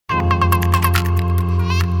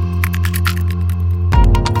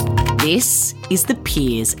This is the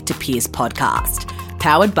Peers to Peers podcast,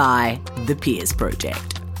 powered by the Peers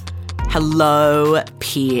Project. Hello,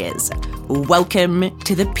 peers. Welcome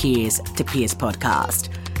to the Peers to Peers podcast.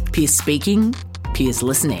 Peers speaking, peers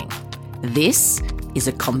listening. This is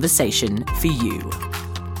a conversation for you.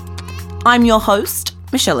 I'm your host,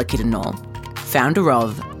 Michelle Kiddenall, founder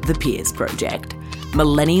of the Peers Project,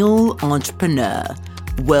 millennial entrepreneur,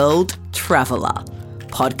 world traveller,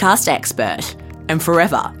 podcast expert, and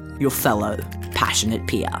forever your fellow passionate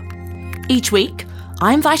peer. Each week,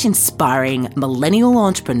 I invite inspiring millennial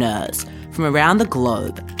entrepreneurs from around the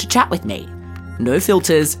globe to chat with me. No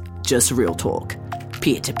filters, just real talk,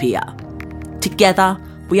 peer to peer. Together,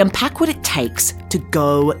 we unpack what it takes to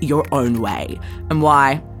go your own way and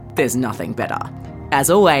why there's nothing better.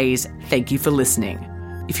 As always, thank you for listening.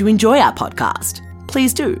 If you enjoy our podcast,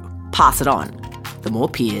 please do pass it on. The more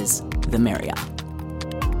peers, the merrier.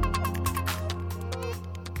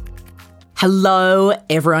 Hello,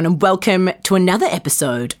 everyone, and welcome to another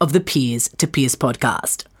episode of the Peers to Peers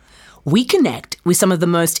podcast. We connect with some of the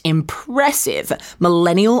most impressive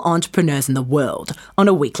millennial entrepreneurs in the world on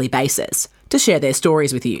a weekly basis to share their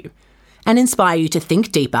stories with you and inspire you to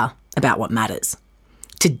think deeper about what matters.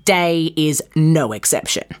 Today is no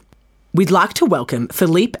exception. We'd like to welcome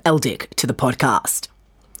Philippe Eldick to the podcast.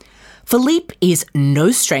 Philippe is no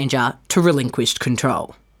stranger to relinquished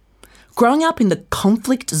control. Growing up in the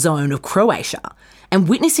conflict zone of Croatia and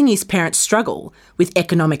witnessing his parents struggle with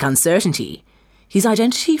economic uncertainty, his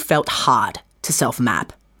identity felt hard to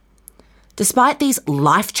self-map. Despite these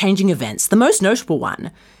life-changing events, the most notable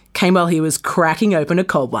one came while he was cracking open a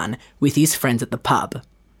cold one with his friends at the pub.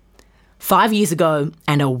 5 years ago,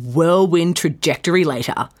 and a whirlwind trajectory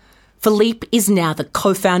later, Philippe is now the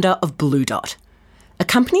co-founder of Blue Dot, a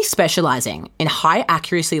company specialising in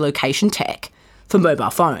high-accuracy location tech for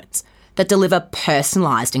mobile phones that deliver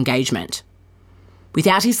personalised engagement.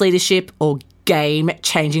 Without his leadership or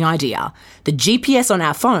game-changing idea, the GPS on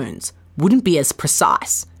our phones wouldn't be as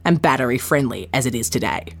precise and battery-friendly as it is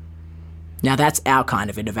today. Now that's our kind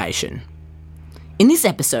of innovation. In this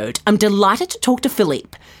episode, I'm delighted to talk to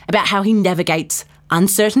Philippe about how he navigates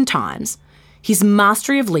uncertain times, his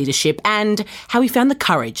mastery of leadership, and how he found the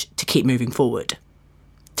courage to keep moving forward.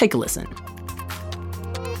 Take a listen.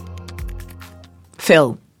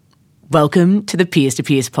 Phil, welcome to the Peers to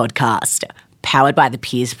Peers podcast, powered by the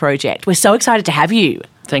Peers Project. We're so excited to have you.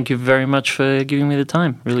 Thank you very much for giving me the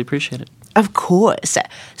time. Really appreciate it. Of course.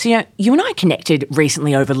 So, you and I connected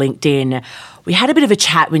recently over LinkedIn. We had a bit of a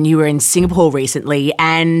chat when you were in Singapore recently,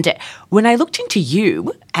 and when I looked into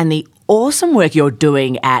you and the awesome work you're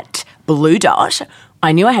doing at Blue Dot,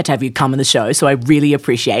 I knew I had to have you come on the show, so I really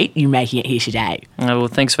appreciate you making it here today. Well,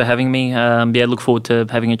 thanks for having me. I look forward to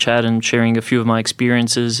having a chat and sharing a few of my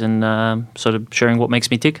experiences and sort of sharing what makes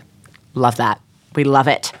me tick. Love that. We love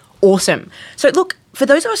it. Awesome. So, look, for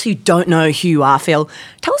those of us who don't know who you are, Phil,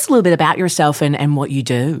 tell us a little bit about yourself and what you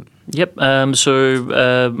do. Yep.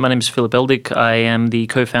 So my name is Philippe Eldick. I am the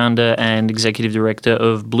co-founder and executive director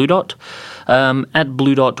of Blue Dot. At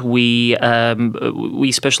Blue Dot, we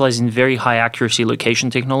specialize in very high accuracy location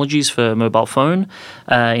technologies for mobile phone.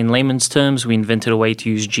 In layman's terms, we invented a way to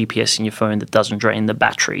use GPS in your phone that doesn't drain the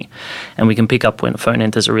battery. And we can pick up when a phone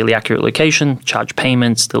enters a really accurate location, charge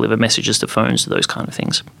payments, deliver messages to phones, those kind of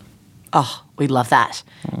things. Oh, we love that.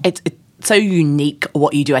 It's so unique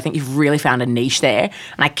what you do. I think you've really found a niche there,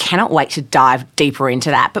 and I cannot wait to dive deeper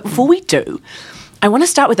into that. But before we do, I want to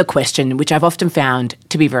start with a question which I've often found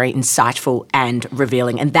to be very insightful and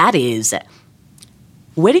revealing, and that is,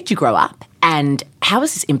 where did you grow up and how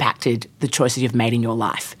has this impacted the choices you've made in your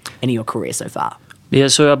life and in your career so far? Yeah,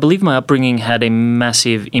 so I believe my upbringing had a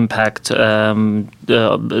massive impact to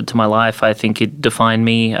my life. I think it defined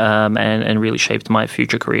me and really shaped my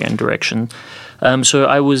future career and direction. So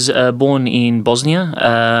I was born in Bosnia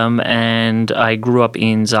and I grew up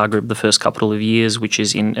in Zagreb the first couple of years, which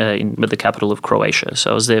is in the capital of Croatia.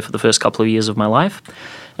 So I was there for the first couple of years of my life.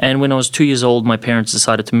 And when I was 2 years old, my parents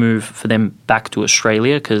decided to move for them back to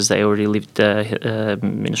Australia because they already lived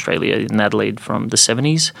in Australia, in Adelaide, from the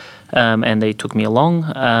 70s. And they took me along.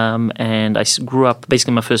 And I grew up,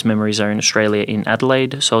 basically my first memories are in Australia, in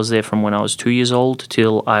Adelaide. So I was there from when I was 2 years old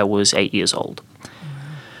till I was 8 years old.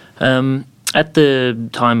 At the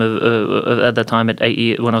time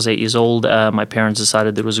when I was 8 years old, my parents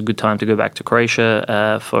decided that it was a good time to go back to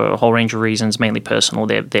Croatia for a whole range of reasons, mainly personal.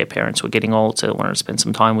 Their parents were getting old, so they wanted to spend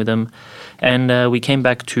some time with them. And we came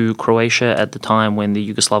back to Croatia at the time when the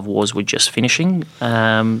Yugoslav wars were just finishing.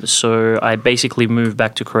 So I basically moved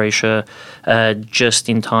back to Croatia just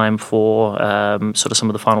in time for sort of some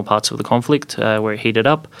of the final parts of the conflict where it heated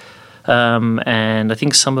up. And I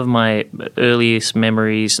think some of my earliest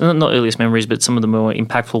memories, not earliest memories, but some of the more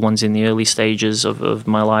impactful ones in the early stages of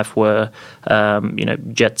my life were,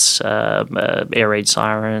 jets, air raid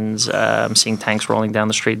sirens, seeing tanks rolling down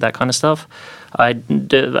the street, that kind of stuff. I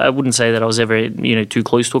wouldn't say that I was ever, too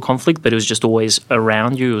close to a conflict, but it was just always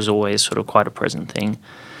around you. It was always sort of quite a present thing.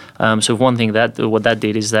 So one thing what that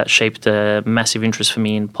did is that shaped a massive interest for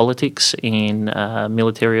me in politics, in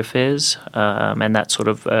military affairs, and that sort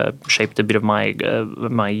of shaped a bit of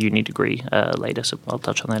my uni degree later. So I'll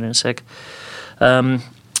touch on that in a sec.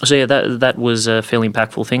 So yeah, that was a fairly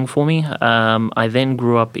impactful thing for me. I then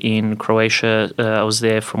grew up in Croatia. I was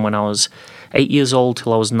there from when I was 8 years old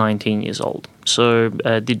till I was 19 years old. So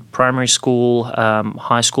did primary school,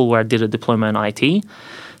 high school where I did a diploma in IT.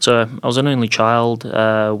 So I was an only child,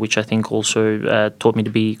 which I think also taught me to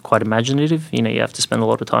be quite imaginative. You have to spend a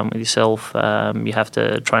lot of time with yourself. You have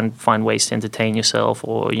to try and find ways to entertain yourself,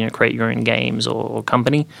 or create your own games or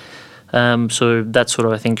company. So that sort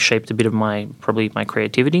of, I think, shaped a bit of my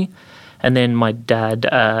creativity. And then my dad,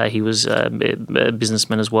 he was a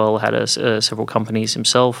businessman as well, had several companies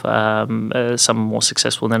himself, some more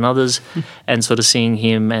successful than others, and sort of seeing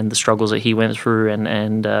him and the struggles that he went through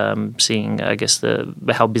and seeing, I guess,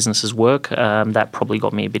 how businesses work, that probably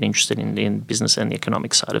got me a bit interested in business and the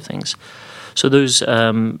economic side of things. So those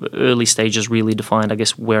early stages really defined, I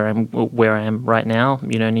guess, where I am right now.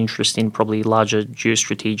 An interest in probably larger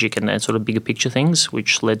geostrategic and sort of bigger picture things,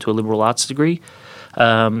 which led to a liberal arts degree.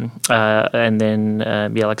 And then,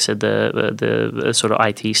 like I said, the sort of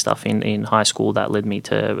IT stuff in high school that led me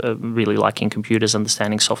to really liking computers,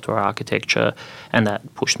 understanding software architecture, and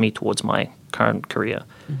that pushed me towards my current career.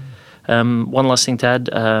 One last thing to add,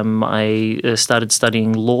 I started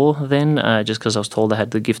studying law then, just because I was told I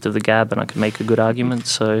had the gift of the gab and I could make a good argument.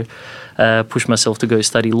 So pushed myself to go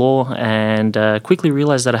study law and quickly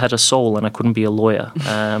realized that I had a soul and I couldn't be a lawyer.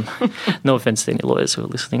 No offense to any lawyers who are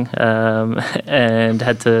listening. And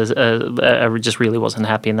had to, I just really wasn't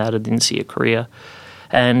happy in that. I didn't see a career.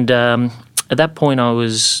 And at that point I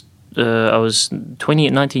was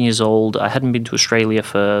 19 years old. I hadn't been to Australia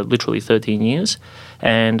for literally 13 years.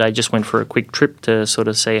 And I just went for a quick trip to sort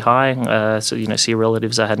of say hi, see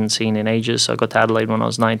relatives I hadn't seen in ages. So I got to Adelaide when I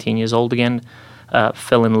was 19 years old again,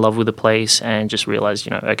 fell in love with the place and just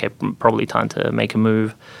realized, okay, probably time to make a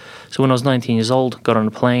move. So when I was 19 years old, got on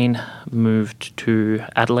a plane, moved to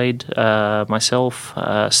Adelaide myself,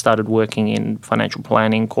 started working in financial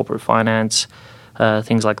planning, corporate finance,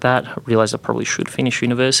 things like that. I realized I probably should finish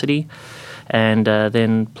university. And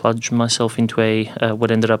then plunged myself into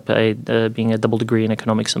what ended up being a double degree in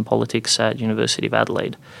economics and politics at University of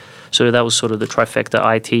Adelaide. So that was sort of the trifecta: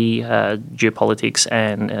 IT, geopolitics,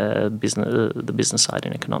 and the business side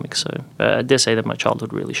in economics. So I dare say that my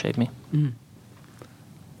childhood really shaped me.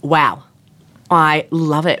 Wow. I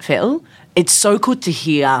love it, Phil. It's so good to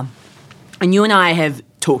hear. And you and I have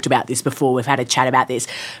talked about this before. We've had a chat about this,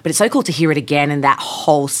 but it's so cool to hear it again, and that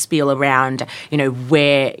whole spiel around,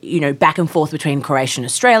 where, back and forth between Croatia and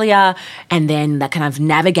Australia, and then that kind of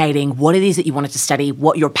navigating what it is that you wanted to study,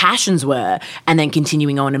 what your passions were, and then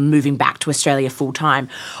continuing on and moving back to Australia full time.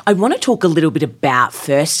 I want to talk a little bit about,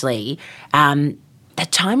 firstly,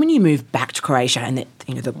 that time when you moved back to Croatia and that,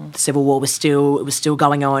 the civil war was still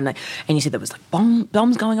going on, and you said there was like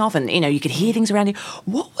bombs going off and, you could hear things around you.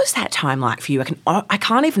 What was that time like for you? I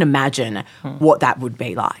can't even imagine what that would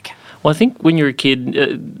be like. Well, I think when you're a kid,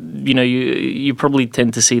 you probably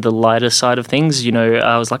tend to see the lighter side of things.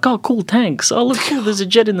 I was like, oh, cool, tanks. Oh, look, cool, there's a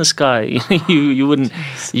jet in the sky. you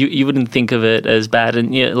wouldn't think of it as bad.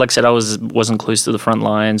 And yeah, like I said, I wasn't close to the front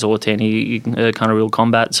lines or to any kind of real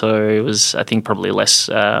combat, so it was, I think, probably less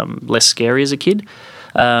scary as a kid.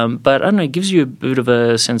 But I don't know, it gives you a bit of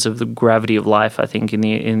a sense of the gravity of life. I think in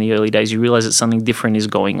the early days, you realize that something different is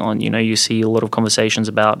going on. You see a lot of conversations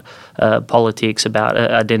about politics, about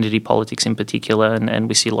identity politics in particular, and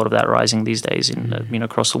we see a lot of that rising these days in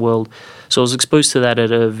across the world. So I was exposed to that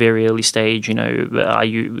at a very early stage. Are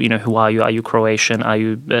you, who are you? Are you Croatian? Are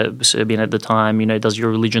you Serbian at the time? Does your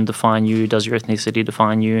religion define you? Does your ethnicity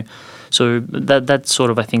define you? So that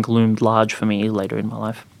sort of, I think, loomed large for me later in my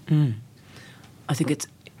life. I think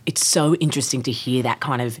it's so interesting to hear that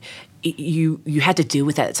kind of you had to deal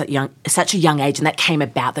with that at such a young age, and that came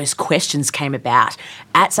about. Those questions came about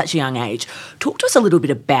at such a young age. Talk to us a little bit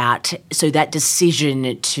about that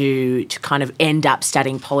decision to kind of end up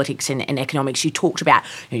studying politics and economics. You talked about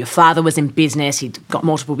your father was in business; he'd got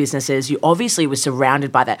multiple businesses. You obviously were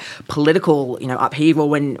surrounded by that political upheaval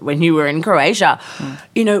when you were in Croatia.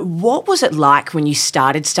 What was it like when you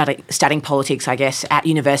started studying politics, I guess, at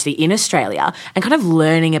university in Australia, and kind of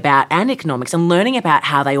learning about economics and learning about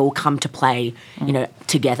how they all come come to play,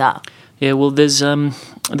 together? Yeah, well, there's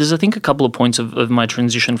I think a couple of points of my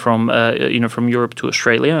transition from from Europe to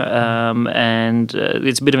Australia, and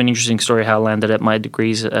it's a bit of an interesting story how I landed at my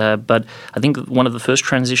degrees. But I think one of the first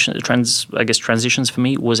transitions for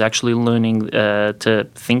me was actually learning to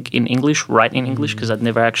think in English, write in English, because I'd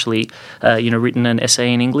never actually written an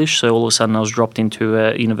essay in English. So all of a sudden I was dropped into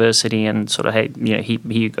a university and sort of, hey, here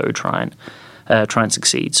you go, try and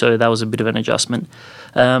succeed. So that was a bit of an adjustment.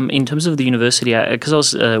 In terms of the university, because I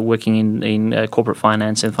was working in corporate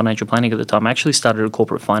finance and financial planning at the time, I actually started a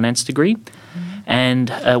corporate finance degree. And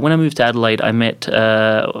when I moved to Adelaide, I met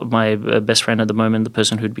my best friend at the moment, the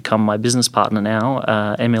person who'd become my business partner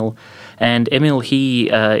now, Emil. And Emil, he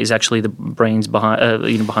is actually the brains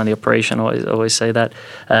behind the operation. I always say that.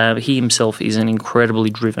 He himself is an incredibly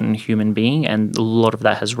driven human being, and a lot of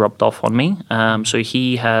that has rubbed off on me. So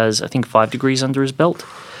he has, I think, 5 degrees under his belt.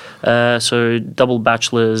 So double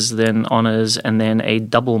bachelor's, then honours, and then a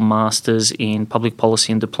double master's in public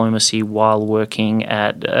policy and diplomacy while working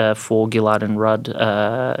for Gillard and Rudd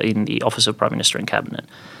in the Office of Prime Minister and Cabinet.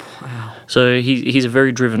 Wow. So he's a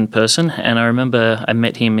very driven person, and I remember I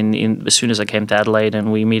met him in as soon as I came to Adelaide,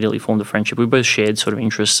 and we immediately formed a friendship. We both shared sort of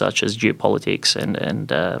interests such as geopolitics and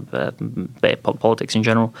politics in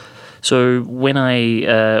general. So when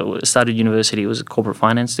I started university, it was a corporate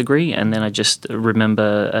finance degree, and then I just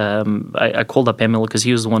remember I called up Emil because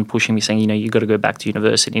he was the one pushing me, saying, you got to go back to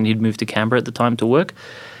university, and he'd moved to Canberra at the time to work.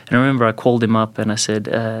 And I remember I called him up and I said,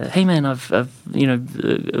 "Hey man, I've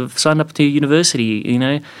signed up to university.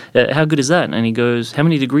 How good is that?" And he goes, "How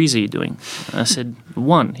many degrees are you doing?" And I said,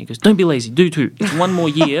 1. He goes, "Don't be lazy, do 2. It's 1 more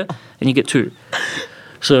year, and you get 2."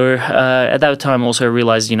 So at that time, also I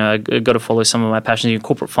realized, I got to follow some of my passions.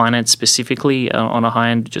 Corporate finance specifically on a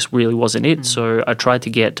high end just really wasn't it. So I tried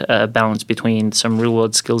to get a balance between some real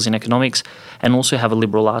world skills in economics and also have a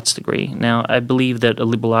liberal arts degree. Now, I believe that a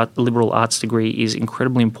liberal arts degree is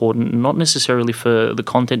incredibly important, not necessarily for the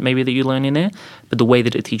content maybe that you learn in there, but the way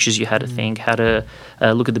that it teaches you how to think, how to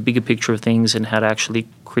look at the bigger picture of things, and how to actually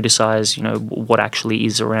criticize, what actually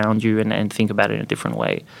is around you and think about it in a different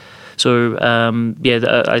way. So,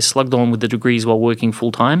 I slugged on with the degrees while working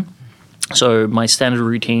full-time. So my standard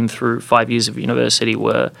routine through 5 years of university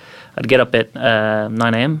were I'd get up at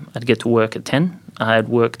 9 a.m., I'd get to work at 10, I'd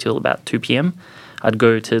work till about 2 p.m., I'd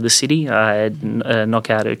go to the city, I'd knock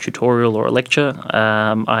out a tutorial or a lecture,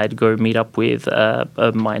 I'd go meet up with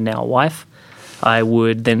my now wife. I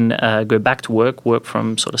would then go back to work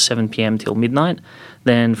from sort of 7 p.m. till midnight.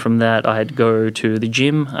 Then from that, I'd go to the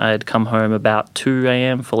gym. I'd come home about 2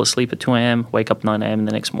 a.m., fall asleep at 2 a.m., wake up 9 a.m.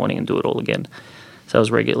 the next morning and do it all again. So that was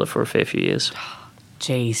regular for a fair few years.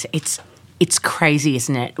 Geez, it's crazy,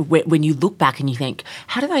 isn't it? When you look back and you think,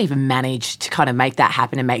 how do they even manage to kind of make that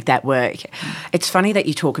happen and make that work? It's funny that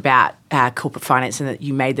you talk about corporate finance and that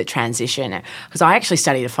you made the transition, because I actually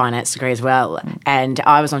studied a finance degree as well, and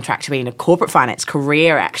I was on track to be in a corporate finance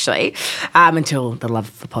career actually, until the love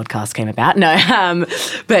of the podcast came about.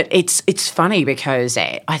 But it's funny because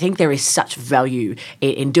I think there is such value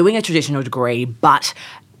in doing a traditional degree, but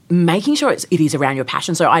making sure it is around your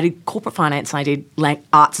passion. So I did corporate finance, and I did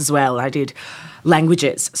arts as well. I did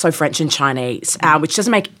languages, so French and Chinese, which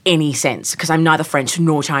doesn't make any sense because I'm neither French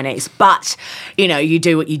nor Chinese. But, you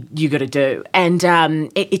do what you got to do. And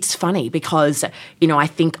it's funny because, I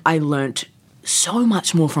think I learnt so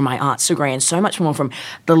much more from my arts degree and so much more from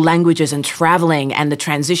the languages and travelling and the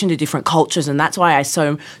transition to different cultures. And that's why I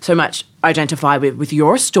so much identify with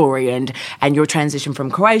your story and your transition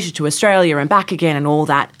from Croatia to Australia and back again and all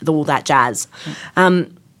that jazz.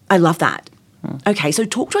 I love that. Okay, so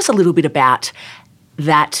talk to us a little bit about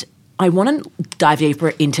that. I want to dive deeper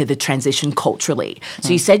into the transition culturally. So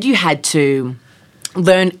you said you had to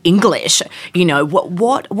learn English.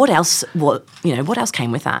 What else? What else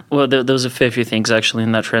came with that? Well, there was a fair few things actually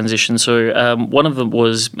in that transition. So one of them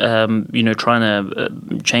was trying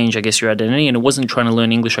to change, I guess, your identity, and it wasn't trying to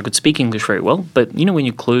learn English. I could speak English very well, but when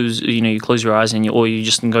you close your eyes and you're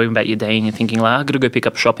just going about your day and you're thinking like, I got to go pick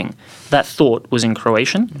up shopping. That thought was in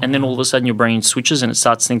Croatian, and then all of a sudden your brain switches and it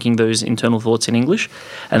starts thinking those internal thoughts in English,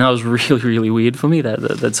 and that was really, really weird for me.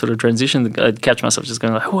 That sort of transition. I'd catch myself just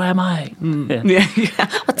going like, who am I? Yeah.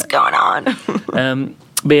 What's going on?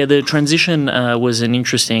 But yeah, the transition was an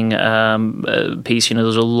interesting piece. There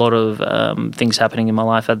was a lot of things happening in my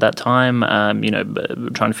life at that time.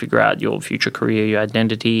 Trying to figure out your future career, your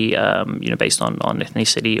identity, based on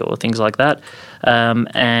ethnicity or things like that,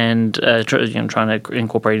 and trying to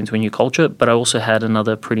incorporate into a new culture. But I also had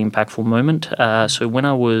another pretty impactful moment. So when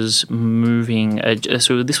I was moving,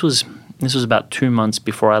 so this was This was about 2 months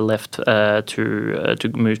before I left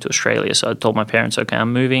to move to Australia. So I told my parents, okay,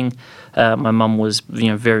 I'm moving. My mum was,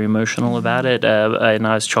 very emotional about it, and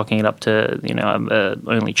I was chalking it up to, I'm an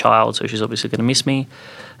only child, so she's obviously going to miss me.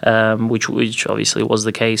 Which obviously was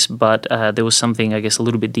the case, but there was something, I guess, a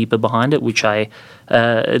little bit deeper behind it, which I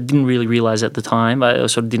didn't really realize at the time. I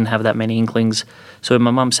sort of didn't have that many inklings. So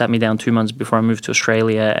my mum sat me down 2 months before I moved to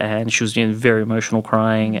Australia, and she was very emotional,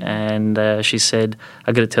 crying, and she said,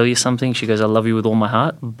 "I got to tell you something." She goes, "I love you with all my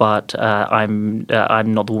heart, but I'm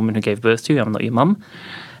not the woman who gave birth to you. I'm not your mum."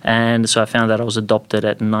 And so I found out I was adopted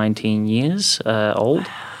at 19 years old.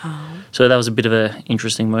 So that was a bit of an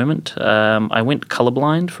interesting moment. I went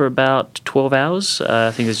colorblind for about 12 hours.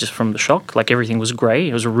 I think it was just from the shock. Like, everything was grey.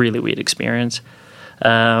 It was a really weird experience.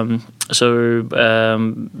 That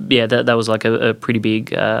was like a pretty big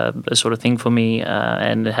sort of thing for me.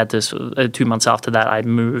 And it had to 2 months after that, I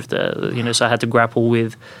moved. So I had to grapple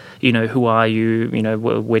with, who are you?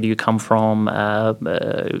 Where do you come from?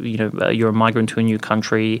 You're a migrant to a new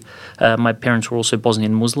country. My parents were also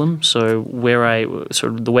Bosnian Muslim. So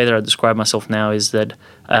the way that I describe myself now is that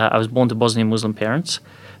I was born to Bosnian Muslim parents,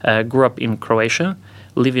 grew up in Croatia,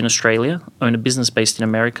 live in Australia, own a business based in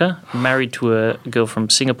America, married to a girl from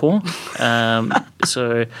Singapore.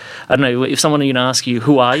 So I don't know, if someone asks you,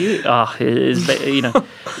 who are you? Two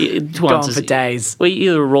Gone answers. For days. Well,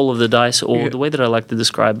 either a roll of the dice or the way that I like to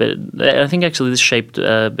describe it. I think actually this shaped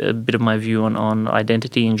a bit of my view on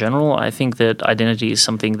identity in general. I think that identity is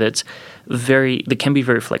something that can be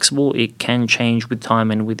very flexible. It can change with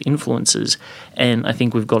time and with influences. And I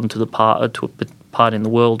think we've gotten to a part in the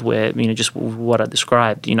world where, just what I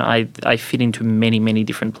described, I fit into many, many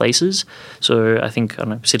different places. So I think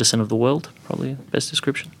I'm a citizen of the world, probably the best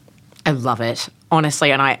description. I love it,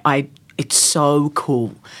 honestly, and I it's so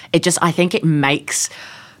cool. I think it makes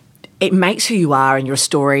who you are and your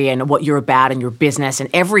story and what you're about and your business and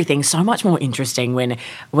everything so much more interesting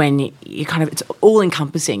when you kind of, it's all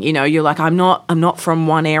encompassing. You're like, I'm not from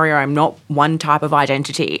one area, I'm not one type of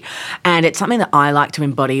identity, and it's something that I like to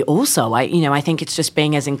embody also. I think it's just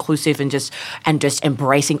being as inclusive and just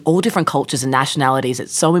embracing all different cultures and nationalities.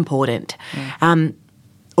 It's so important.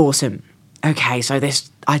 Awesome. Okay, so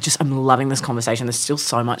I'm loving this conversation. There's still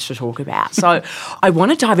so much to talk about. So I want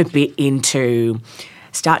to dive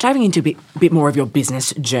start diving into a bit more of your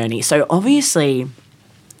business journey. So obviously,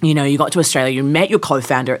 you got to Australia, you met your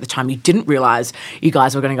co-founder at the time, you didn't realise you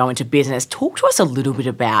guys were going to go into business. Talk to us a little bit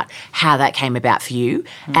about how that came about for you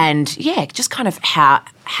and, just kind of how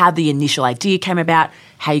the initial idea came about,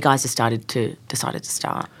 how you guys decided to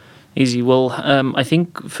start. Easy. Well, I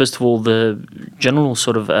think, first of all, the general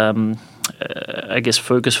sort of,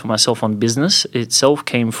 focus for myself on business itself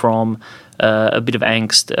came from a bit of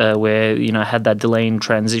angst where, I had that delay in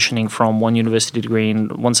transitioning from one university degree in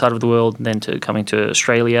one side of the world and then to coming to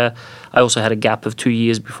Australia. I also had a gap of 2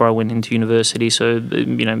 years before I went into university. So,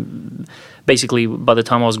 basically by the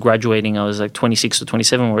time I was graduating, I was like 26 or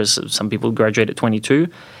 27, whereas some people graduate at 22.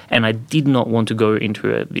 And I did not want to go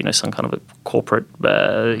into some kind of a corporate,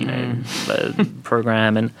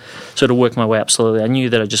 program and sort of work my way up slowly. I knew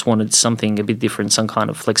that I just wanted something a bit different, some kind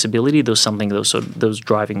of flexibility. There was something that was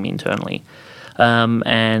driving me internally. When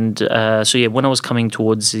I was coming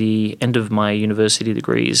towards the end of my university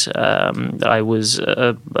degrees, I was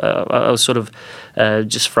sort of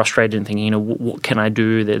just frustrated and thinking, what can I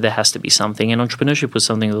do? There has to be something. And entrepreneurship was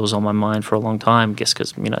something that was on my mind for a long time, I guess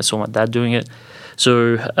because, I saw my dad doing it.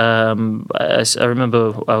 So I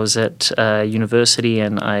remember I was at university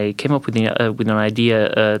and I came up with an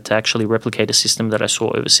idea to actually replicate a system that I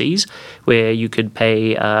saw overseas where you could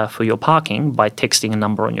pay for your parking by texting a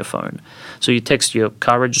number on your phone. So you text your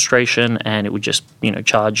car registration and it would just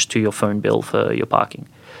charge to your phone bill for your parking.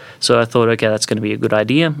 So I thought, okay, that's going to be a good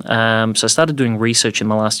idea. So I started doing research in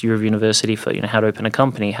my last year of university for how to open a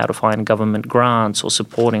company, how to find government grants or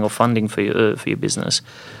supporting or funding for your business.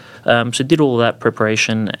 So I did all of that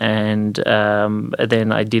preparation, and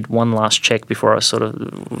then I did one last check before I was sort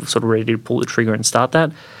of ready to pull the trigger and start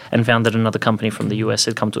that, and found that another company from the US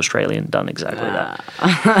had come to Australia and done exactly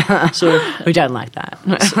that. So we don't like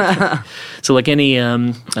that. So like any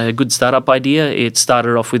good startup idea, it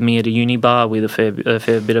started off with me at a uni bar with a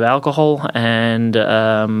fair bit of alcohol, and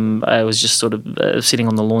I was just sort of sitting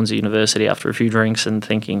on the lawns at university after a few drinks and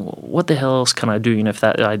thinking, well, what the hell else can I do, if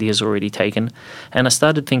that idea is already taken? And I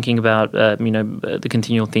started thinking about the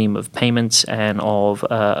continual theme of payments and of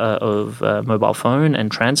mobile phone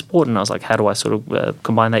and transport, and I was like, how do I sort of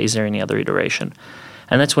combine that? Is there any other iteration?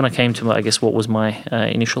 And that's when I came to, what was my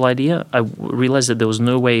initial idea. I realized that there was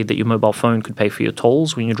no way that your mobile phone could pay for your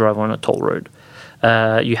tolls when you drive on a toll road.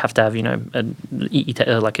 you have to have,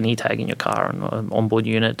 like an e-tag in your car and an onboard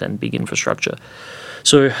unit and big infrastructure.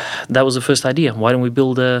 So that was the first idea. Why don't we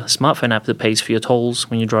build a smartphone app that pays for your tolls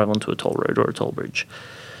when you drive onto a toll road or a toll bridge?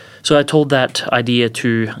 So I told that idea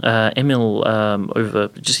to Emil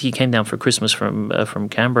he came down for Christmas from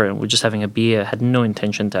Canberra, and we're just having a beer. Had no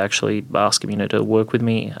intention to actually ask him, to work with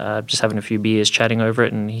me. Just having a few beers, chatting over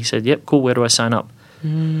it, and he said, "Yep, cool. Where do I sign up?"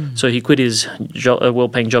 So he quit his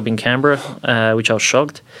well-paying job in Canberra, which I was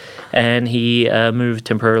shocked, and he moved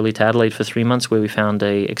temporarily to Adelaide for 3 months, where we found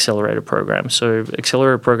a accelerator program. So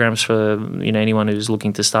accelerator programs for anyone who's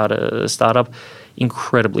looking to start a startup,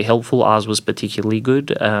 incredibly helpful. Ours was particularly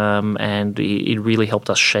good, and it really helped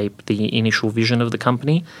us shape the initial vision of the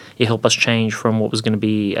company. It helped us change from what was going to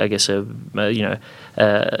be, I guess, a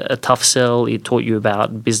tough sell. It taught you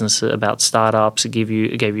about business, about startups. It gave you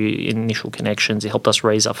initial connections. It helped us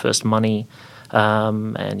raise our first money,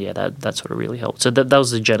 and that sort of really helped. So that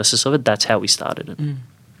was the genesis of it. That's how we started it.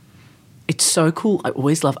 It's so cool. I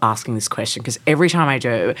always love asking this question because every time I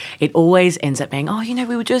do, it always ends up being,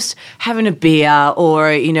 we were just having a beer, or,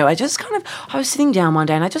 I was sitting down one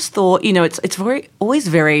day and I just thought, it's always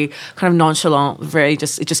very kind of nonchalant, it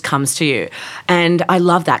just comes to you. And I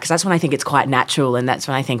love that because that's when I think it's quite natural, and that's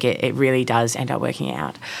when I think it really does end up working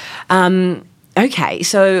out. Okay,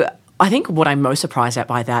 so I think what I'm most surprised at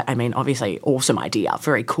by that, obviously, awesome idea,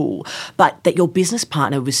 very cool, but that your business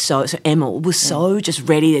partner was so Emil was so just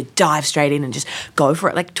ready to dive straight in and just go for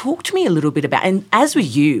it. Like, talk to me a little bit about, and as were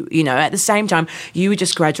you, at the same time, you were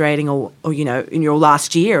just graduating or in your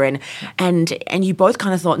last year, and you both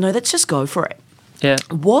kind of thought, no, let's just go for it. Yeah.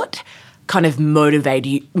 What kind of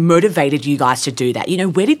motivated you guys to do that?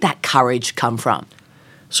 Where did that courage come from?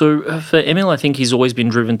 So for Emil, I think he's always been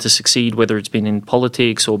driven to succeed, whether it's been in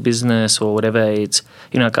politics or business or whatever. It's,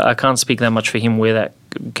 I can't speak that much for him where that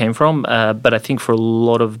came from, but I think for a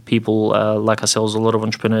lot of people like ourselves, a lot of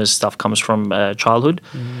entrepreneurs, stuff comes from childhood.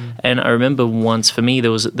 And I remember once, for me,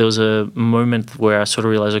 there was a moment where I sort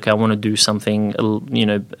of realized, okay, I want to do something,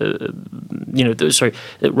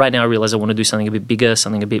 right now I realize I want to do something a bit bigger,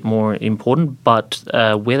 something a bit more important, but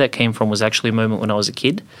where that came from was actually a moment when I was a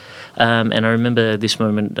kid. And I remember this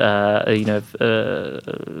moment, it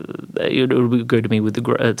would go to me with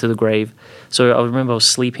to the grave. So I remember I was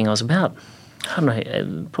sleeping. I was about,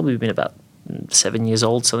 probably been about 7 years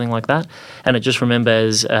old, something like that. And I just remember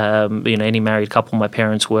as, any married couple, my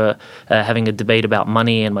parents were having a debate about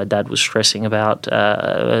money, and my dad was stressing about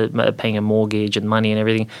paying a mortgage and money and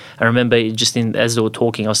everything. I remember as they were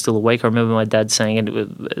talking, I was still awake. I remember my dad saying, and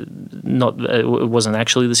it wasn't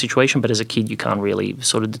actually the situation, but as a kid, you can't really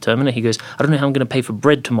sort of determine it. He goes, I don't know how I'm going to pay for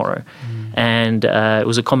bread tomorrow. And it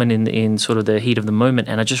was a comment in sort of the heat of the moment,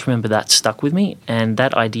 and I just remember that stuck with me. And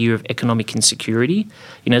that idea of economic insecurity,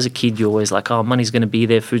 as a kid, you're always like, oh, money's going to be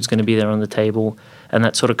there, food's going to be there on the table, and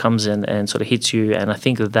that sort of comes in and sort of hits you. And I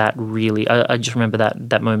think that really, I just remember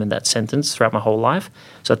that moment, that sentence throughout my whole life.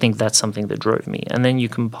 So I think that's something that drove me. And then you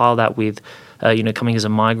compile that with, coming as a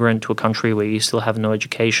migrant to a country where you still have no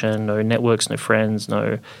education, no networks, no friends,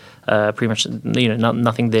 no pretty much,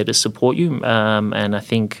 nothing there to support you. And I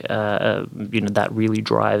think, that really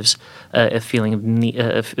drives a feeling of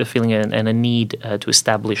and a need to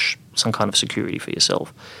establish some kind of security for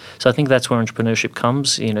yourself. So I think that's where entrepreneurship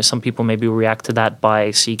comes. Some people maybe react to that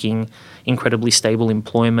by seeking incredibly stable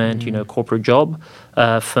employment, corporate job.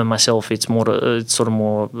 For myself, it's more.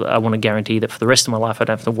 I want to guarantee that for the rest of my life, I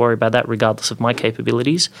don't have to worry about that, regardless of my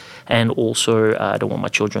capabilities, and also I don't want my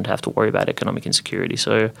children to have to worry about economic insecurity.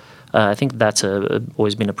 So I think that's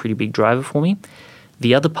always been a pretty big driver for me.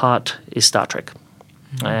 The other part is Star Trek.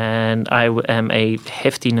 And I am a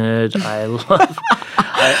hefty nerd. I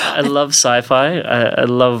love sci-fi. I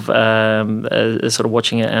love sort of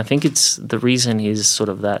watching it. And I think the reason is sort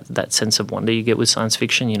of that sense of wonder you get with science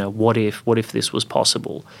fiction. What if this was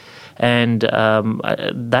possible? And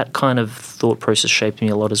that kind of thought process shaped me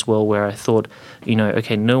a lot as well, where I thought,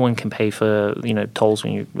 okay, no one can pay for, tolls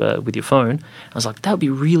when you with your phone. I was like, that would be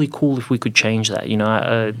really cool if we could change that.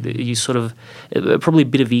 You sort of, probably a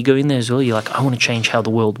bit of ego in there as well. You're like, I want to change how the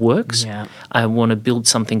world works. Yeah. I want to build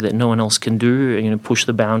something that no one else can do, push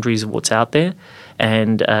the boundaries of what's out there.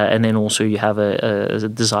 And then also you have a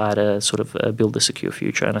desire to sort of build a secure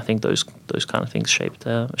future. And I think those kind of things shaped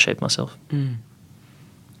myself.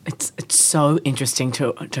 It's so interesting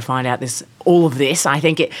to find out all of this. I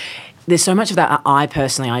think there's so much of that I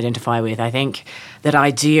personally identify with. I think that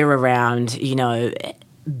idea around,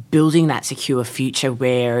 building that secure future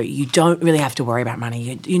where you don't really have to worry about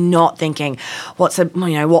money. You're not thinking,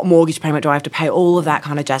 what mortgage payment do I have to pay? All of that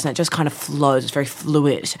kind of jazz, and it just kind of flows. It's very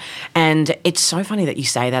fluid. And it's so funny that you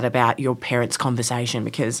say that about your parents' conversation,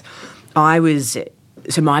 because my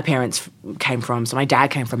parents my dad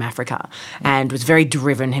came from Africa and was very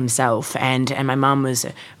driven himself, and my mum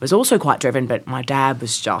was also quite driven, but my dad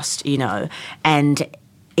was just, and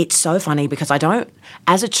it's so funny because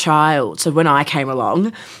as a child, so when I came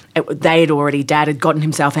along, Dad had gotten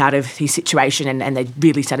himself out of his situation and they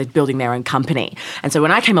really started building their own company. And so when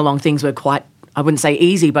I came along, things were quite, I wouldn't say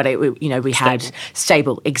easy, but we had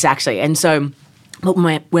stable, exactly. And so, but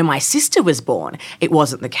when my sister was born, it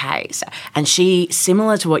wasn't the case. And she,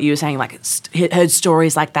 similar to what you were saying, heard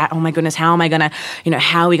stories like that. Oh my goodness, how am I going to,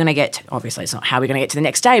 how are we going to get, obviously it's not how we're going to get to the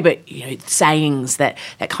next day, but, sayings that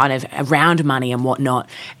kind of around money and whatnot.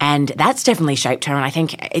 And that's definitely shaped her. And I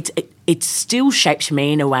think it still shapes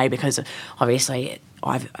me in a way, because obviously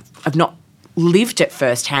I've not lived it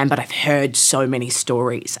firsthand, but I've heard so many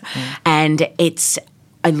stories. And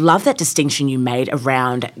I love that distinction you made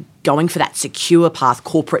around going for that secure path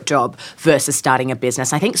corporate job versus starting a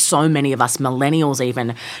business. I think so many of us millennials,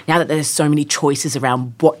 even now that there's so many choices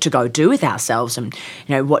around what to go do with ourselves and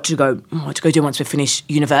what to go do once we finish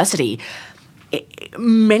university,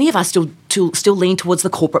 many of us still lean towards the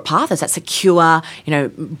corporate path as that secure,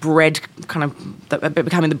 bread kind of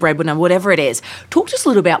becoming the breadwinner, whatever it is. Talk to us a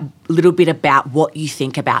little bit about what you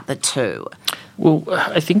think about the two. Well,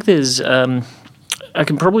 I think there's. I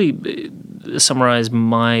can probably summarize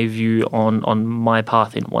my view on my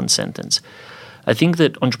path in one sentence. I think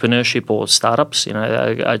that entrepreneurship or startups,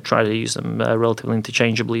 I try to use them relatively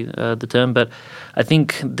interchangeably, the term, but I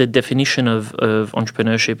think the definition of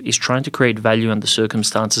entrepreneurship is trying to create value under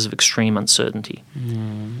circumstances of extreme uncertainty.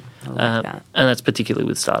 I like that. And that's particularly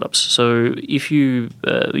with startups. So if you,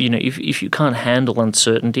 if you can't handle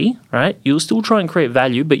uncertainty, right, you'll still try and create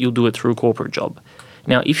value, but you'll do it through a corporate job.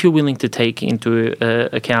 Now, if you're willing to take into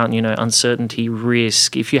account, uncertainty,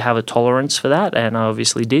 risk, if you have a tolerance for that, and I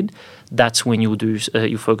obviously did, that's when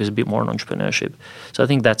you focus a bit more on entrepreneurship. So I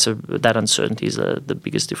think that uncertainty is the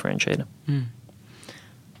biggest differentiator.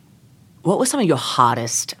 What were some of your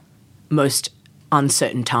hardest, most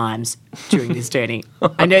uncertain times during this journey?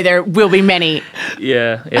 I know there will be many.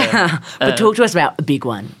 Yeah. But talk to us about a big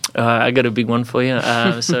one. I got a big one for you.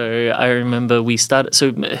 So I remember we started.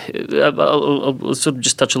 So I'll sort of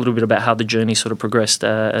just touch a little bit about how the journey sort of progressed,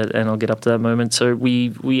 and I'll get up to that moment. So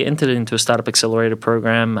we entered into a startup accelerator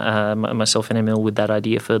program, myself and Emil, with that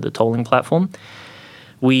idea for the tolling platform.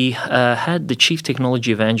 We had the chief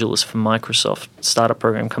technology evangelist for Microsoft startup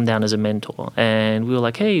program come down as a mentor, and we were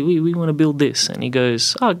like, hey, we want to build this. And he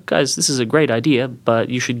goes, oh, guys, this is a great idea, but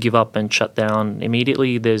you should give up and shut down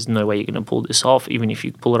immediately. There's no way you're going to pull this off. Even if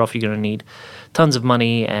you pull it off, you're going to need tons of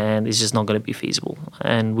money, and it's just not going to be feasible.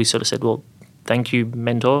 And we sort of said, well, thank you,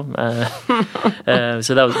 mentor.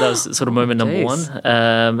 So that was sort of moment number one.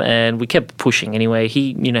 And we kept pushing anyway.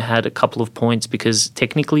 He, had a couple of points, because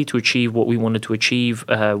technically to achieve what we wanted to achieve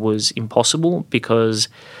was impossible, because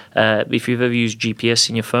if you've ever used GPS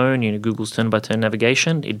in your phone, Google's turn-by-turn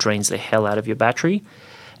navigation, it drains the hell out of your battery.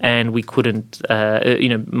 And we couldn't,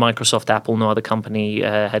 Microsoft, Apple, no other company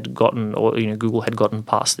had gotten, or Google had gotten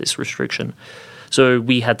past this restriction. So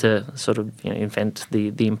we had to sort of invent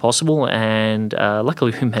the impossible, and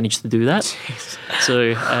luckily we managed to do that.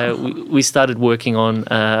 So we started working on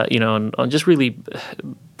on just really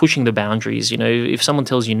pushing the boundaries. If someone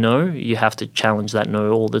tells you no, you have to challenge that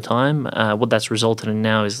no all the time. What that's resulted in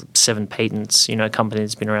now is 7 patents. A company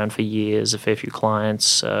that's been around for years, a fair few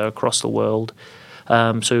clients across the world.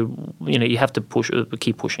 So you have to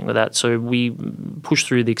keep pushing with that. So we pushed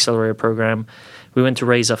through the accelerator program. We went to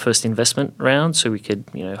raise our first investment round so we could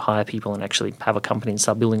hire people and actually have a company and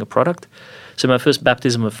start building a product. So my first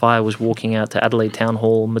baptism of fire was walking out to Adelaide Town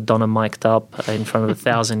Hall, Madonna mic'd up in front of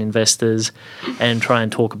 1,000 investors, and try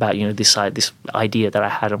and talk about this idea that I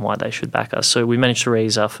had and why they should back us. So we managed to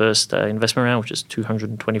raise our first investment round, which is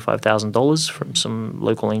 $225,000 from some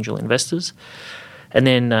local angel investors. And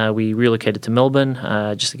then we relocated to Melbourne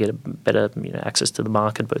just to get a better access to the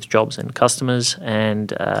market, both jobs and customers,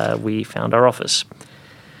 and we found our office.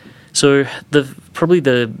 So probably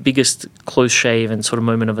the biggest close shave and sort of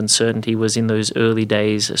moment of uncertainty was in those early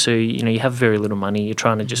days. So you have very little money. You're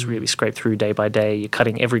trying to just really scrape through day by day. You're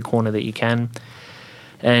cutting every corner that you can.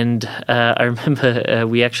 And I remember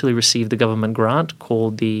we actually received a government grant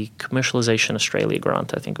called the Commercialisation Australia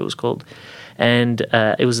Grant, I think it was called. And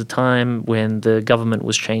it was a time when the government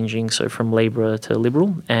was changing, so from Labor to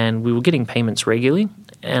Liberal, and we were getting payments regularly.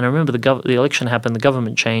 And I remember the election happened, the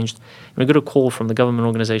government changed, and we got a call from the government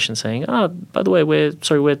organisation saying, by the way, we're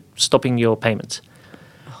stopping your payments.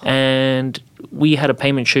 And we had a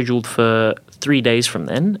payment scheduled for 3 days from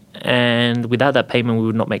then, and without that payment, we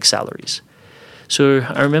would not make salaries. So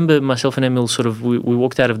I remember myself and Emil we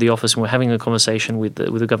walked out of the office and we're having a conversation with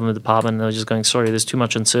the government department, and they were just going, sorry, there's too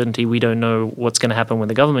much uncertainty. We don't know what's going to happen when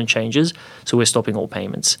the government changes, so we're stopping all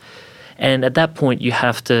payments. And at that point, you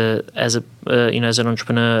have to, as an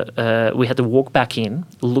entrepreneur, we had to walk back in,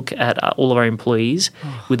 look at all of our employees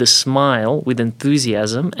with a smile, with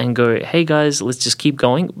enthusiasm, and go, "Hey guys, let's just keep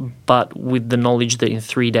going," but with the knowledge that in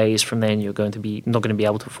 3 days from then, you're going to be not going to be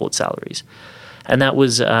able to afford salaries. And that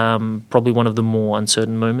was probably one of the more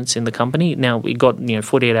uncertain moments in the company. Now, we got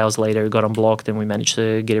 48 hours later, it got unblocked, and we managed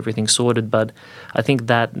to get everything sorted. But I think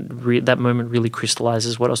that moment really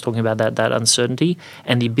crystallizes what I was talking about, that uncertainty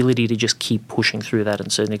and the ability to just keep pushing through that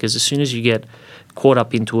uncertainty. Because as soon as you get caught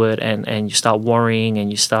up into it and you start worrying and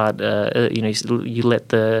you start, you let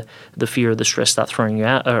the fear or the stress start throwing you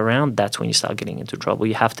around, that's when you start getting into trouble.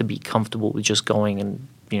 You have to be comfortable with just going, and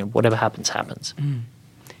whatever happens, happens.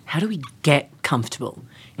 How do we get comfortable?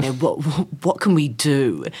 What can we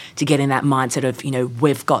do to get in that mindset of,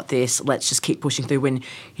 we've got this, let's just keep pushing through when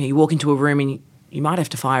you walk into a room and you might have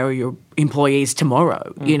to fire your employees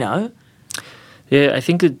tomorrow, Yeah, I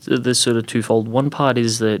think there's sort of twofold. One part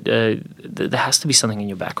is that there has to be something in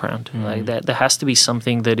your background. Like that, there has to be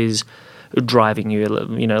something that is driving you.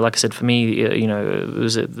 Like I said, for me, it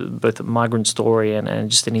was both a migrant story and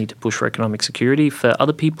just a need to push for economic security. For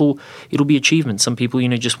other people, it'll be achievement. Some people,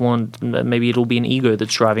 just want, maybe it'll be an ego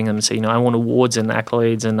that's driving them and say, I want awards and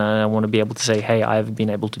accolades, and I want to be able to say, hey, I've been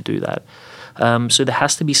able to do that. So there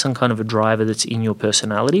has to be some kind of a driver that's in your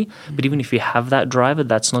personality. But even if you have that driver,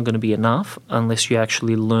 that's not going to be enough unless you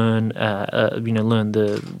actually learn, learn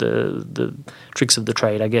the tricks of the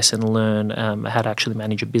trade, I guess, and learn how to actually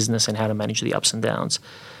manage a business and how to manage the ups and downs.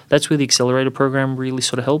 That's where the accelerator program really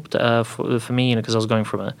sort of helped for me, because I was going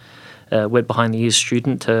from a wet behind the ears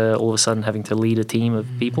student to all of a sudden having to lead a team of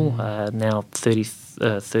people. Now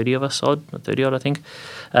 30 of us odd, 30 odd, I think.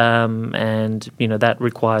 And, that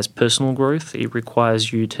requires personal growth. It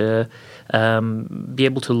requires you to be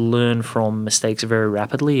able to learn from mistakes very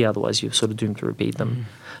rapidly. Otherwise, you're sort of doomed to repeat them.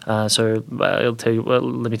 So let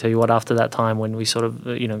me tell you what, after that time when we sort of,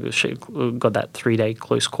 got that 3-day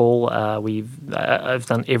close call, I've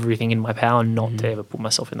done everything in my power not to ever put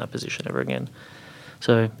myself in that position ever again.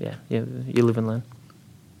 So, yeah, you live and learn.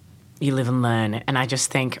 You live and learn. And I just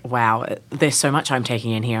think, wow, there's so much I'm taking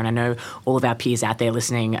in here. And I know all of our peers out there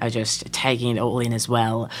listening are just taking it all in as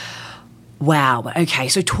well. Wow. Okay.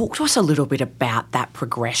 So talk to us a little bit about that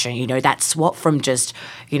progression, that swap from just,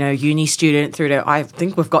 uni student through to, I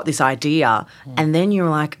think we've got this idea. And then you're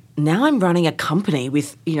like, now I'm running a company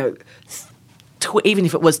with, even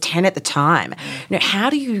if it was 10 at the time. How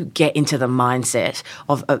do you get into the mindset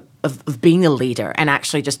of being a leader and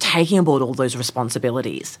actually just taking on board all those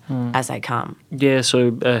responsibilities as they come? Yeah,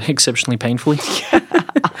 so exceptionally painfully.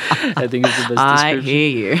 I think it's the best description. I hear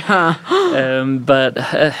you. But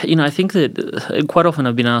I think that quite often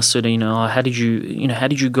I've been asked, how did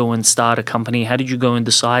you go and start a company? How did you go and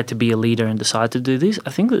decide to be a leader and decide to do this? I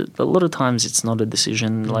think that a lot of times it's not a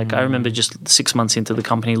decision. Like I remember just 6 months into the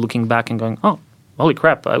company, looking back and going, oh, holy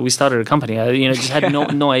crap, we started a company. I just had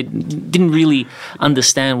I didn't really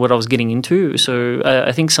understand what I was getting into. So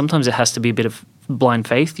I think sometimes it has to be a bit of blind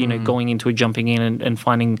faith, going into it, jumping in and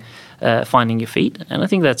finding your feet. And I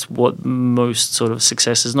think that's what most sort of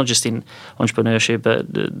success is, not just in entrepreneurship, but,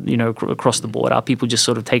 across the board. Our people just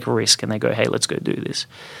sort of take a risk and they go, hey, let's go do this.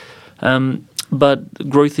 But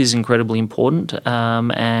growth is incredibly important,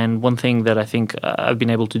 and one thing that I think I've been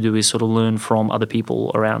able to do is sort of learn from other people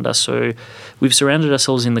around us. So we've surrounded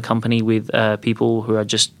ourselves in the company with people who are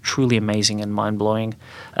just truly amazing and mind-blowing.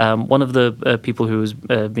 One of the people who has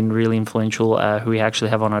been really influential, who we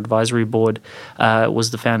actually have on our advisory board,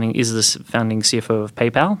 is the founding CFO of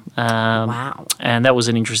PayPal. Wow. And that was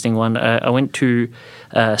an interesting one. I went to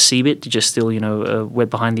CeBIT, just still, wet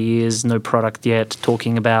behind the ears, no product yet,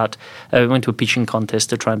 talking about, we went to a pitching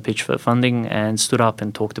contest to try and pitch for funding and stood up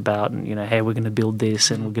and talked about, hey, we're going to build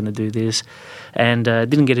this and we're going to do this. And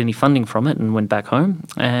didn't get any funding from it and went back home.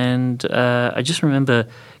 And I just remember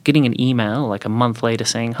getting an email like a month later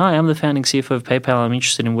saying, hi, I'm the founding CFO of PayPal. I'm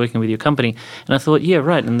interested in working with your company. And I thought, yeah,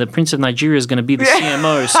 right. And the Prince of Nigeria is going to be the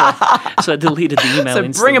CMO. So I deleted the email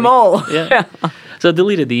instantly. Bring them all. Yeah. So I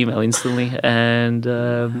deleted the email instantly, and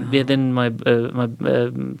then my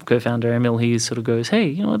co-founder Emil, he sort of goes, "Hey,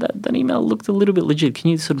 you know that email looked a little bit legit.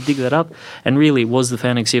 Can you sort of dig that up?" And really, it was the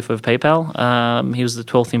founding CFO of PayPal. He was the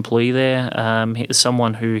 12th employee there.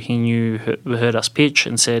 Someone who he knew heard us pitch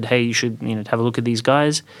and said, "Hey, you should have a look at these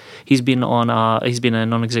guys." He's been a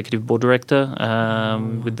non-executive board director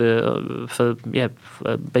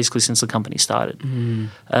basically since the company started.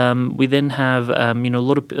 We then have a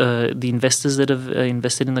lot of the investors that have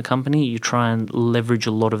invested in the company. You try and leverage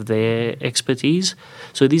a lot of their expertise.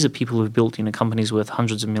 So these are people who have built companies worth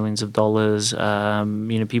hundreds of millions of dollars.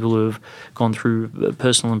 People who have gone through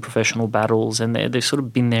personal and professional battles, and they've sort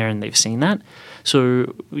of been there and they've seen that.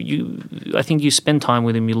 So I think you spend time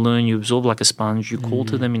with them, you learn, you absorb like a sponge, you call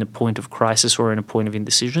to them in a point of crisis or in a point of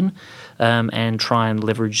indecision, and try and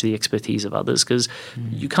leverage the expertise of others, because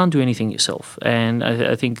you can't do anything yourself. And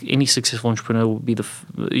I think any successful entrepreneur will be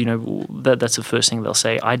that's the first thing they'll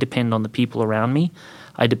say. I depend on the people around me.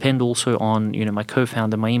 I depend also on my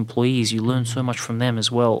co-founder, my employees. You learn so much from them as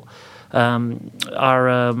well. The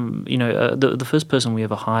first person we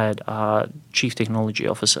ever hired, our chief technology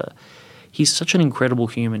officer, he's such an incredible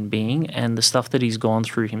human being, and the stuff that he's gone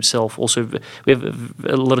through himself. Also, we have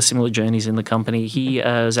a lot of similar journeys in the company. He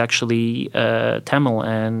is actually Tamil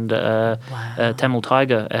and Tamil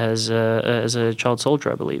Tiger as a child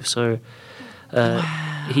soldier, I believe. So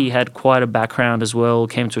he had quite a background as well.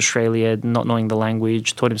 Came to Australia not knowing the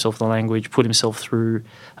language, taught himself the language, put himself through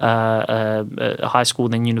high school,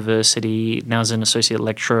 then university. Now as an associate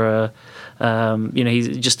lecturer.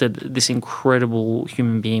 He's just this incredible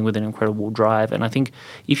human being with an incredible drive. And I think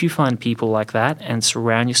if you find people like that and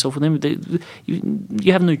surround yourself with them,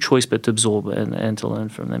 you have no choice but to absorb and to learn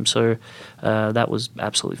from them. So that was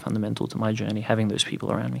absolutely fundamental to my journey, having those people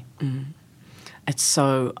around me.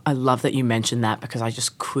 I love that you mentioned that, because I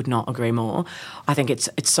just could not agree more. I think it's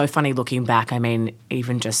so funny looking back. I mean,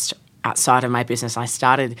 even just outside of my business, I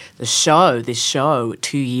started this show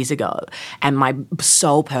 2 years ago, and my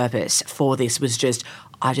sole purpose for this was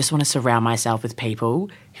I just want to surround myself with people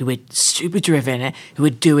who are super driven, who are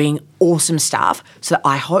doing awesome stuff, so that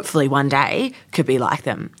I hopefully one day could be like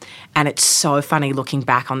them. And it's so funny looking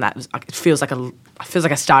back on that. It feels like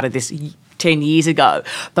I started this 10 years ago,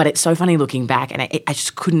 but it's so funny looking back, and I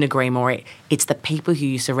just couldn't agree more. It's the people who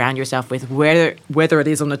you surround yourself with, whether it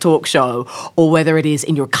is on a talk show or whether it is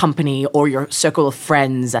in your company or your circle of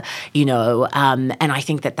friends, and I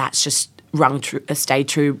think that's just stayed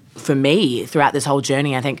true for me throughout this whole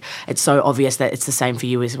journey. I think it's so obvious that it's the same for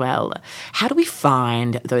you as well. How do we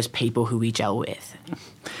find those people who we gel with?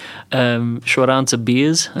 Short answer,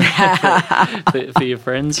 beers for your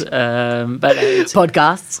friends. But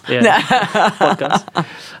podcasts. Yeah, podcasts.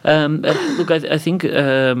 Look, I think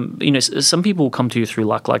some people come to you through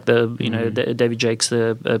luck, like David Jakes,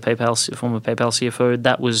 the former PayPal CFO.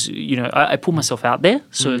 That was I put myself out there,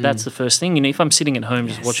 so that's the first thing. If I'm sitting at home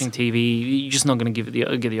just watching TV, you're just not going to give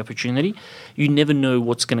the opportunity. You never know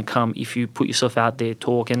what's going to come if you put yourself out there,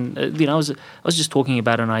 talk. And I was just talking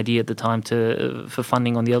about an idea at the time for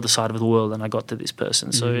funding on the other side of the world, and I got to this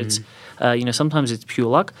person. So it's sometimes it's pure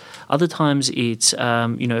luck. Other times it's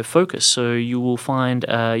focus. So you will find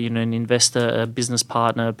an investor, a business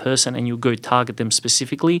partner, a person, and you'll go target them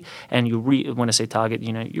specifically. And when I say target,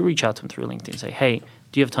 you reach out to them through LinkedIn and say, hey,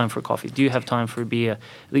 do you have time for a coffee? Do you have time for a beer?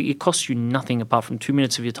 It costs you nothing apart from 2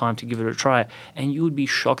 minutes of your time to give it a try. And you would be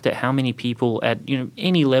shocked at how many people at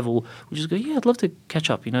any level would just go, yeah, I'd love to catch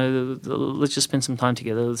up. Let's just spend some time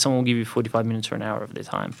together. Someone will give you 45 minutes or an hour of their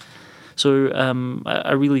time. So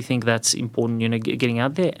I really think that's important, getting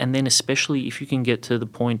out there, and then especially if you can get to the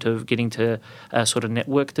point of getting to sort of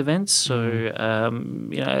networked events. So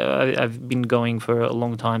I've been going for a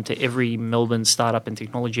long time to every Melbourne startup and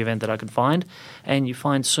technology event that I could find, and you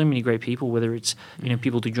find so many great people. Whether it's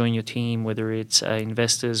people to join your team, whether it's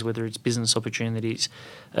investors, whether it's business opportunities.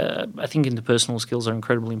 I think interpersonal skills are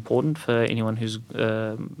incredibly important for anyone who's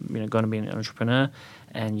going to be an entrepreneur.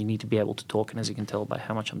 And you need to be able to talk. And as you can tell by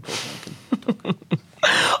how much I'm talking, I can talk.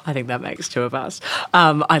 I think that makes two of us.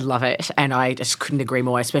 I love it. And I just couldn't agree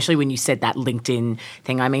more, especially when you said that LinkedIn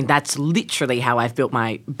thing. I mean, that's literally how I've built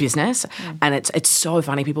my business. And it's so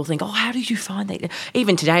funny. People think, how did you find that?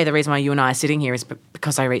 Even today, the reason why you and I are sitting here is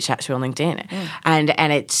because I reached out to you on LinkedIn.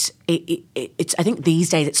 And it's I think these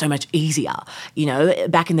days it's so much easier.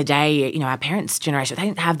 Back in the day, our parents' generation, they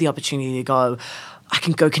didn't have the opportunity to go, I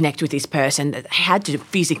can go connect with this person that had to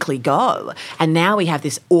physically go. And now we have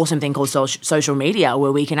this awesome thing called social media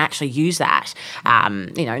where we can actually use that,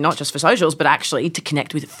 not just for socials, but actually to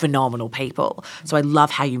connect with phenomenal people. So I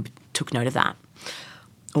love how you took note of that.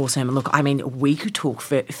 Awesome. Look, I mean, we could talk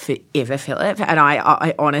for forever, Philip. And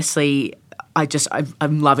I honestly,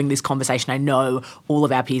 I'm loving this conversation. I know all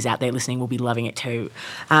of our peers out there listening will be loving it too.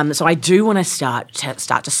 So I do want to start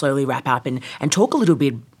to slowly wrap up and talk a little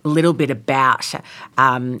bit about,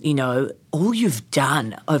 all you've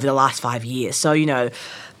done over the last 5 years. So,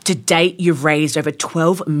 to date, you've raised over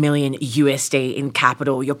 12 million USD in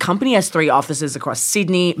capital. Your company has 3 offices across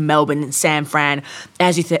Sydney, Melbourne, and San Fran.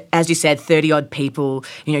 As you said, 30-odd people.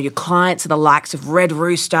 Your clients are the likes of Red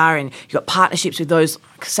Rooster, and you've got partnerships with those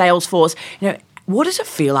like Salesforce. What does it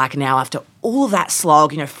feel like now after all that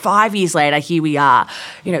slog? 5 years later, here we are.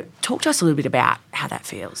 Talk to us a little bit about how that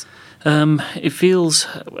feels. It feels,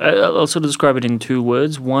 I'll sort of describe it in 2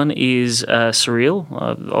 words. One is surreal.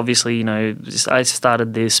 Obviously, I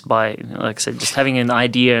started this by, like I said, just having an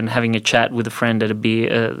idea and having a chat with a friend at a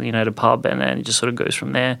beer, at a pub, and then it just sort of goes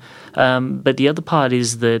from there. But the other part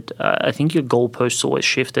is that I think your goalposts always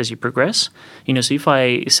shift as you progress. So if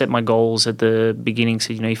I set my goals at the beginning,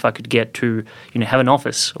 so, if I could get to, have an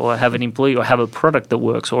office or have an employee or have a product that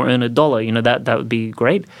works or earn $1, that would be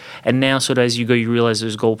great. And now sort of as you go, you realize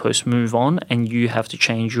those goalposts move on and you have to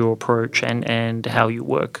change your approach and how you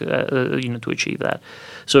work, to achieve that.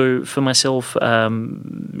 So for myself,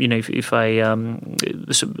 if I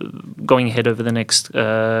going ahead over the next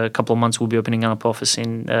couple of months, we'll be opening up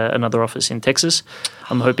another office in Texas.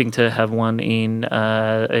 I'm hoping to have one in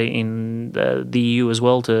the EU as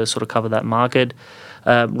well to sort of cover that market.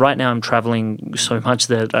 Right now, I'm traveling so much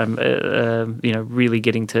that I'm, really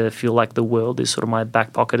getting to feel like the world is sort of my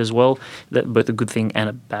back pocket as well. That both a good thing and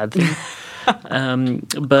a bad thing.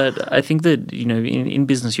 But I think that, in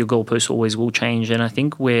business, your goalposts always will change. And I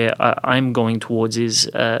think where I'm going towards is,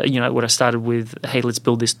 what I started with, hey, let's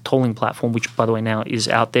build this tolling platform, which, by the way, now is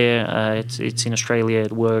out there. It's in Australia.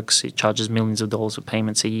 It works. It charges millions of dollars of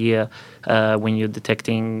payments a year when you're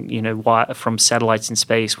detecting, from satellites in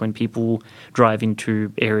space, when people drive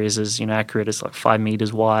into areas as, accurate as like 5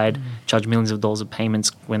 meters wide, charge millions of dollars of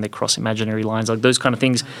payments when they cross imaginary lines. Like those kind of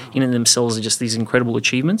things in and themselves are just these incredible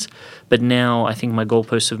achievements. But now I think my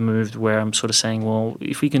goalposts have moved where I'm sort of saying, well,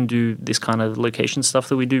 if we can do this kind of location stuff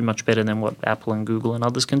that we do much better than what Apple and Google and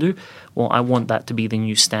others can do, well, I want that to be the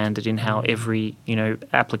new standard in how every,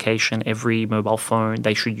 application, every mobile phone,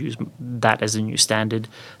 they should use that as a new standard,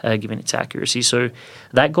 given its accuracy. So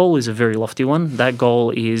that goal is a very lofty one. That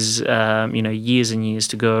goal is, years and years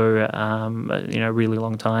to go, a really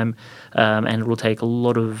long time, and it will take a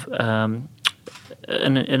lot of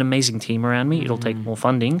an amazing team around me. It'll take more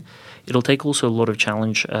funding. It'll take also a lot of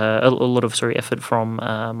challenge, effort from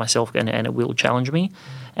myself, and it will challenge me.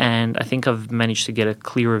 And I think I've managed to get a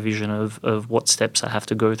clearer vision of what steps I have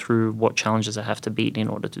to go through, what challenges I have to beat in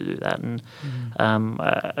order to do that. And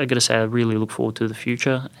I got to say, I really look forward to the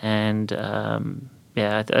future. And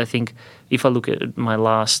I think if I look at my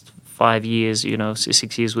last 5 years,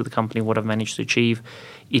 6 years with the company, what I've managed to achieve,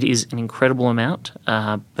 it is an incredible amount,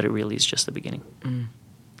 but it really is just the beginning.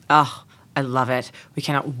 Oh, I love it. We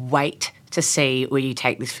cannot wait to see where you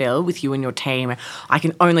take this, Phil, with you and your team. I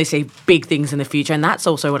can only see big things in the future, and that's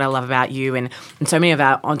also what I love about you and so many of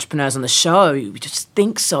our entrepreneurs on the show. We just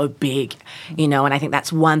think so big, and I think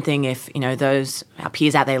that's one thing if, those our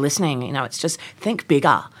peers out there listening, it's just think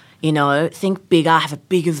bigger. Think bigger, have a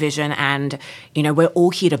bigger vision, and, we're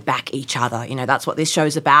all here to back each other. That's what this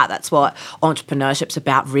show's about. That's what entrepreneurship's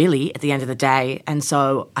about, really, at the end of the day. And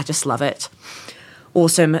so I just love it.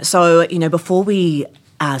 Awesome. So, before we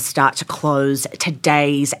start to close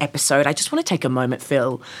today's episode, I just want to take a moment,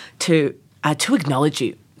 Phil, to acknowledge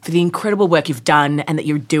you for the incredible work you've done and that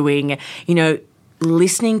you're doing,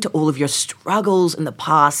 listening to all of your struggles in the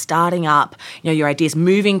past, starting up, your ideas,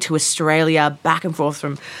 moving to Australia, back and forth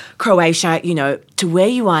from Croatia, to where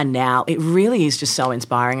you are now. It really is just so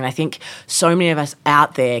inspiring. And I think so many of us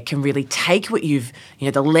out there can really take what you've,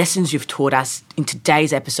 the lessons you've taught us in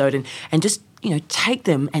today's episode and just, take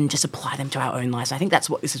them and just apply them to our own lives. I think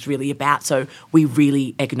that's what this is really about. So we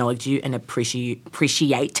really acknowledge you and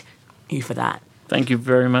appreciate you for that. Thank you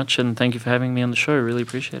very much, and thank you for having me on the show. Really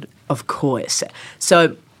appreciate it. Of course.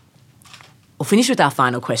 So we'll finish with our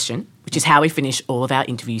final question, which is how we finish all of our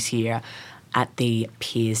interviews here at the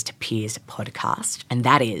Peers to Peers podcast, and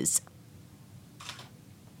that is,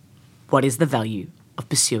 what is the value of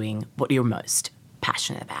pursuing what you're most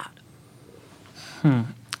passionate about?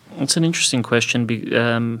 It's an interesting question,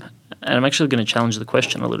 and I'm actually going to challenge the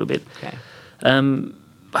question a little bit. Okay.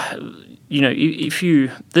 If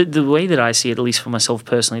you the way that I see it, at least for myself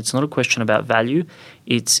personally, it's not a question about value.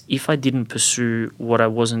 It's if I didn't pursue what I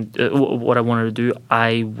wanted to do,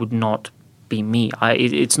 I would not be me.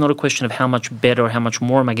 It's not a question of how much better or how much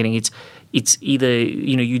more am I getting. It's either,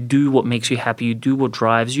 you do what makes you happy, you do what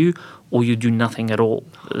drives you, or you do nothing at all.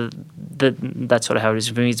 That's sort of how it is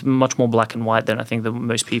for me. It's much more black and white than I think that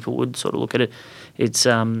most people would sort of look at it. It's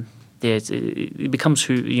it becomes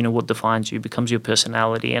what defines you, it becomes your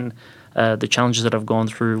personality, and the challenges that I've gone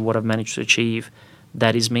through, what I've managed to achieve,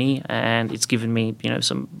 that is me, and it's given me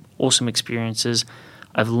some awesome experiences.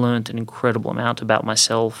 I've learned an incredible amount about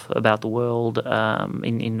myself, about the world,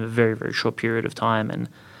 in a very, very short period of time, and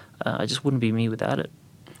I just wouldn't be me without it.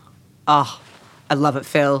 Oh, I love it,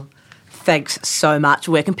 Phil. Thanks so much.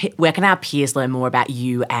 Where can our peers learn more about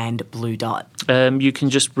you and Blue Dot? You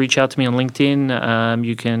can just reach out to me on LinkedIn.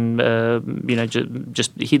 You can,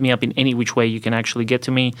 just hit me up in any which way you can actually get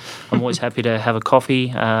to me. I'm always happy to have a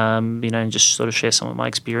coffee, and just sort of share some of my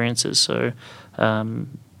experiences. So,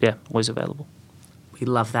 always available. We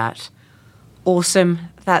love that. Awesome.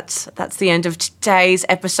 That's the end of today's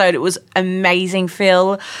episode. It was amazing,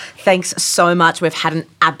 Phil. Thanks so much. We've had an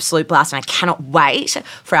absolute blast, and I cannot wait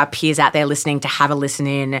for our peers out there listening to have a listen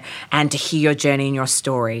in and to hear your journey and your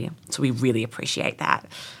story. So we really appreciate that.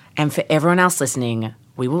 And for everyone else listening,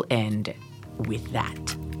 we will end with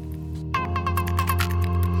that.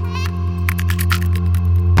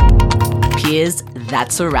 Peers,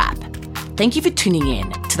 that's a wrap. Thank you for tuning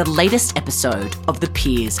in to the latest episode of the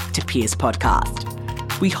Peers to Peers podcast.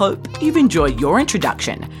 We hope you've enjoyed your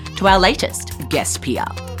introduction to our latest guest peer,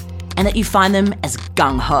 and that you find them as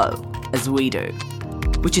gung-ho as we do,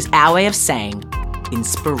 which is our way of saying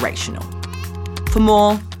inspirational. For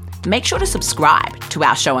more, make sure to subscribe to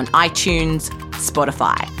our show on iTunes,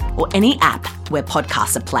 Spotify, or any app where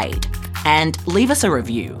podcasts are played, and leave us a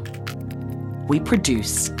review. We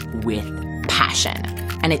produce with passion,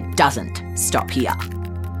 and it doesn't stop here.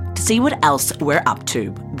 To see what else we're up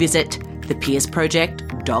to, visit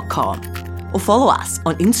thepeersproject.com or follow us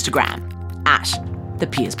on Instagram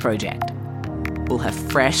 @thepeersproject. We'll have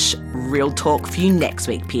fresh, real talk for you next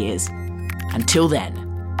week, peers. Until then,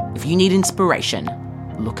 if you need inspiration,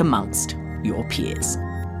 look amongst your peers.